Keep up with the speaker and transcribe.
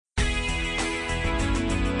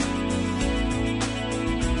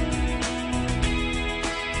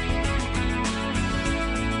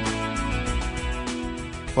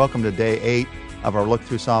Welcome to day 8 of our look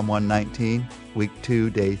through Psalm 119, week 2,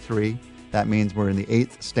 day 3. That means we're in the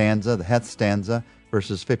 8th stanza, the Heth stanza,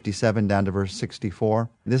 verses 57 down to verse 64.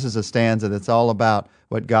 This is a stanza that's all about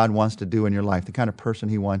what God wants to do in your life, the kind of person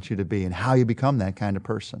He wants you to be, and how you become that kind of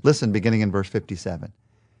person. Listen, beginning in verse 57.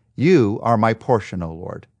 You are my portion, O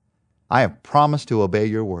Lord. I have promised to obey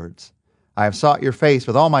your words. I have sought your face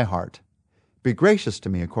with all my heart. Be gracious to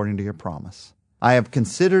me according to your promise. I have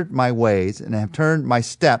considered my ways and have turned my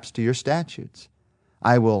steps to your statutes.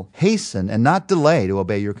 I will hasten and not delay to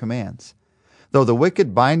obey your commands. Though the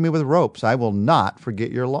wicked bind me with ropes, I will not forget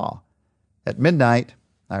your law. At midnight,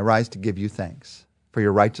 I rise to give you thanks for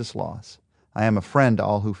your righteous laws. I am a friend to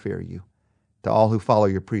all who fear you, to all who follow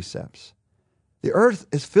your precepts. The earth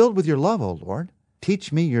is filled with your love, O Lord.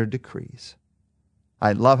 Teach me your decrees.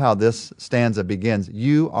 I love how this stanza begins.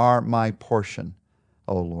 You are my portion,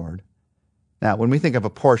 O Lord. Now, when we think of a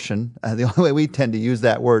portion, the only way we tend to use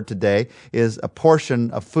that word today is a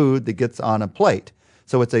portion of food that gets on a plate.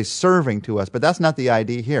 So it's a serving to us, but that's not the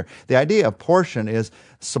idea here. The idea of portion is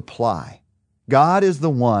supply. God is the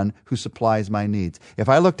one who supplies my needs. If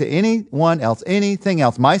I look to anyone else, anything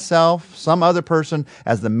else, myself, some other person,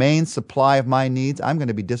 as the main supply of my needs, I'm going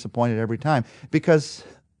to be disappointed every time because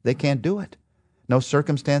they can't do it. No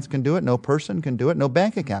circumstance can do it. No person can do it. No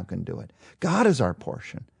bank account can do it. God is our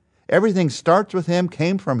portion. Everything starts with Him,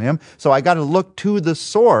 came from Him, so I got to look to the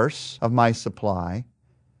source of my supply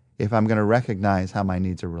if I'm going to recognize how my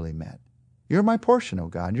needs are really met. You're my portion, O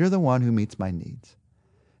God. You're the one who meets my needs.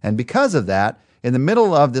 And because of that, in the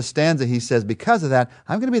middle of this stanza, he says, because of that,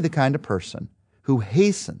 I'm going to be the kind of person who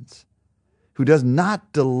hastens, who does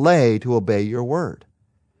not delay to obey your word.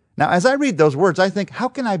 Now, as I read those words, I think, how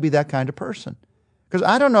can I be that kind of person? Because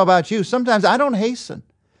I don't know about you. Sometimes I don't hasten.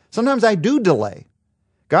 Sometimes I do delay.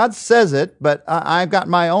 God says it, but I've got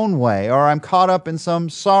my own way, or I'm caught up in some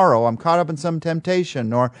sorrow, I'm caught up in some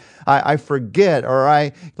temptation, or I forget, or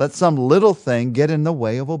I let some little thing get in the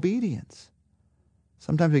way of obedience.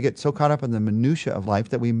 Sometimes we get so caught up in the minutia of life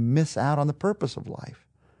that we miss out on the purpose of life.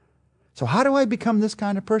 So how do I become this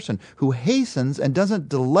kind of person who hastens and doesn't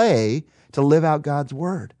delay to live out God's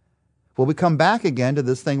word? Well, we come back again to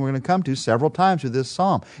this thing we're going to come to several times through this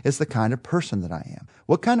psalm. It's the kind of person that I am.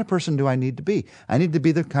 What kind of person do I need to be? I need to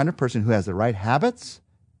be the kind of person who has the right habits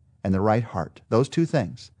and the right heart. Those two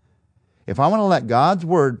things. If I want to let God's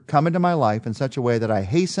word come into my life in such a way that I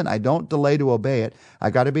hasten, I don't delay to obey it, I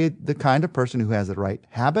got to be the kind of person who has the right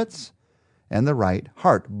habits and the right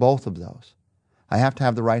heart, both of those. I have to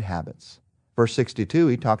have the right habits. Verse 62,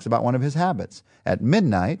 he talks about one of his habits. At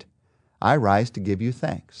midnight, I rise to give you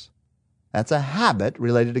thanks. That's a habit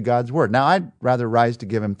related to God's word. Now, I'd rather rise to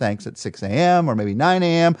give him thanks at 6 a.m. or maybe 9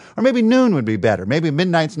 a.m. or maybe noon would be better. Maybe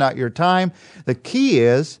midnight's not your time. The key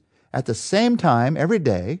is, at the same time, every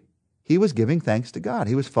day, he was giving thanks to God.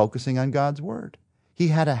 He was focusing on God's word. He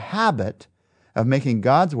had a habit of making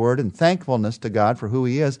God's word and thankfulness to God for who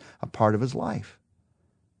he is a part of his life.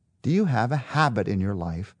 Do you have a habit in your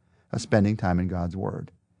life of spending time in God's word?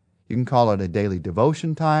 You can call it a daily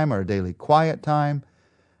devotion time or a daily quiet time.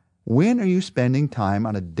 When are you spending time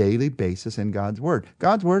on a daily basis in God's word?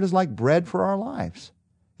 God's word is like bread for our lives.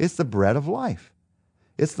 It's the bread of life.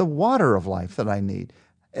 It's the water of life that I need.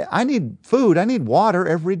 I need food. I need water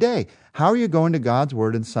every day. How are you going to God's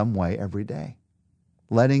word in some way every day?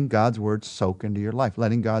 Letting God's word soak into your life.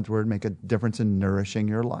 Letting God's word make a difference in nourishing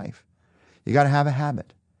your life. You got to have a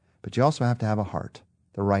habit, but you also have to have a heart,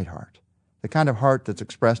 the right heart. The kind of heart that's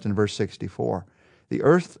expressed in verse 64. The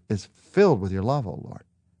earth is filled with your love, O Lord.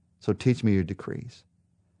 So teach me your decrees.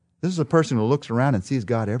 This is a person who looks around and sees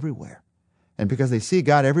God everywhere. And because they see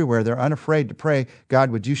God everywhere, they're unafraid to pray,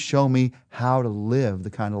 God, would you show me how to live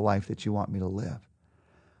the kind of life that you want me to live?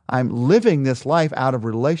 I'm living this life out of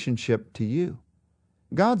relationship to you.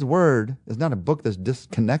 God's word is not a book that's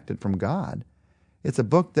disconnected from God. It's a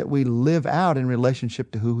book that we live out in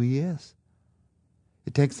relationship to who he is.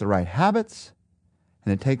 It takes the right habits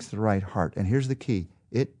and it takes the right heart. And here's the key.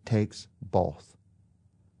 It takes both.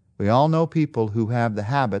 We all know people who have the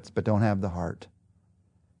habits but don't have the heart.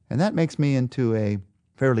 And that makes me into a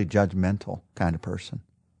fairly judgmental kind of person.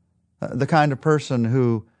 The kind of person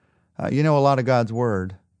who, you know a lot of God's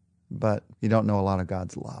word, but you don't know a lot of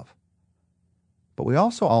God's love. But we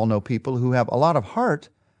also all know people who have a lot of heart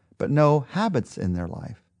but no habits in their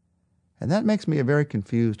life. And that makes me a very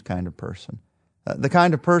confused kind of person. The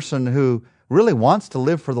kind of person who really wants to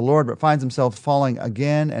live for the Lord but finds himself falling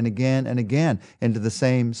again and again and again into the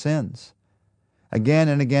same sins. again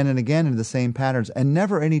and again and again into the same patterns and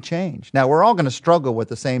never any change. Now, we're all going to struggle with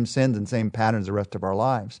the same sins and same patterns the rest of our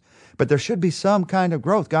lives, but there should be some kind of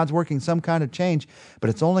growth. God's working some kind of change, but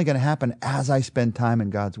it's only going to happen as I spend time in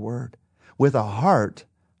God's Word with a heart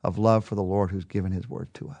of love for the Lord who's given His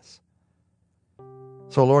Word to us.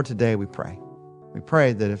 So, Lord, today we pray. We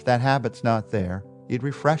pray that if that habit's not there, You'd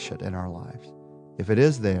refresh it in our lives. If it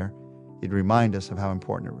is there, You'd remind us of how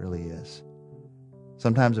important it really is.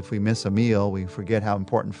 Sometimes if we miss a meal, we forget how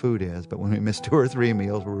important food is, but when we miss 2 or 3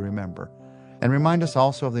 meals, we'll remember. And remind us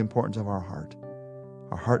also of the importance of our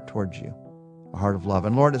heart towards You, a heart of love.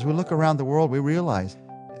 And Lord, as we look around the world, we realize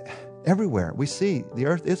everywhere we see the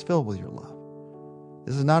earth is filled with Your love.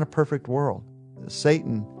 This is not a perfect world.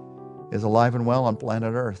 Satan is alive and well on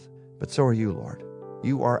planet Earth, but so are You, Lord.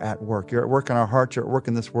 You are at work. You're at work in our hearts. You're at work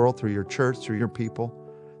in this world through Your church, through Your people.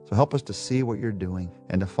 So help us to see what You're doing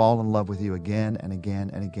and to fall in love with You again and again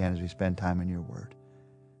and again as we spend time in Your Word.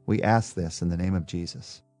 We ask this in the name of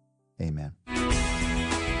Jesus. Amen.